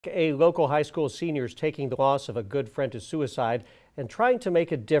A local high school senior is taking the loss of a good friend to suicide and trying to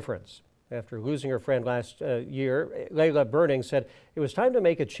make a difference. After losing her friend last year, Layla Burning said it was time to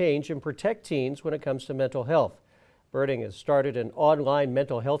make a change and protect teens when it comes to mental health. Burning has started an online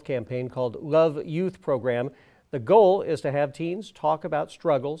mental health campaign called Love Youth Program. The goal is to have teens talk about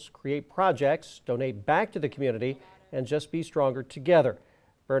struggles, create projects, donate back to the community, and just be stronger together.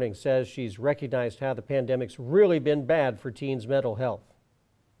 Burning says she's recognized how the pandemic's really been bad for teens' mental health.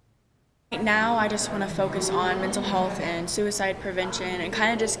 Right now, I just want to focus on mental health and suicide prevention and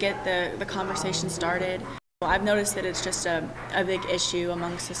kind of just get the conversation started. I've noticed that it's just a big issue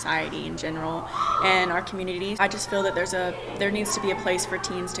among society in general and our communities. I just feel that there needs to be a place for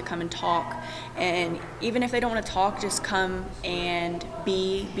teens to come and talk, and even if they don't want to talk, just come and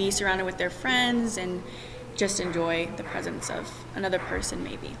be surrounded with their friends and just enjoy the presence of another person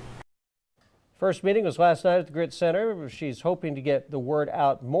maybe. First meeting was last night at the Grit Center. She's hoping to get the word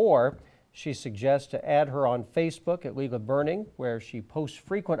out more. She suggests to add her on Facebook at Layla Burning, where she posts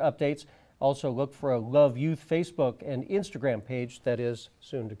frequent updates. Also look for a Love Youth Facebook and Instagram page that is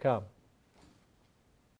soon to come.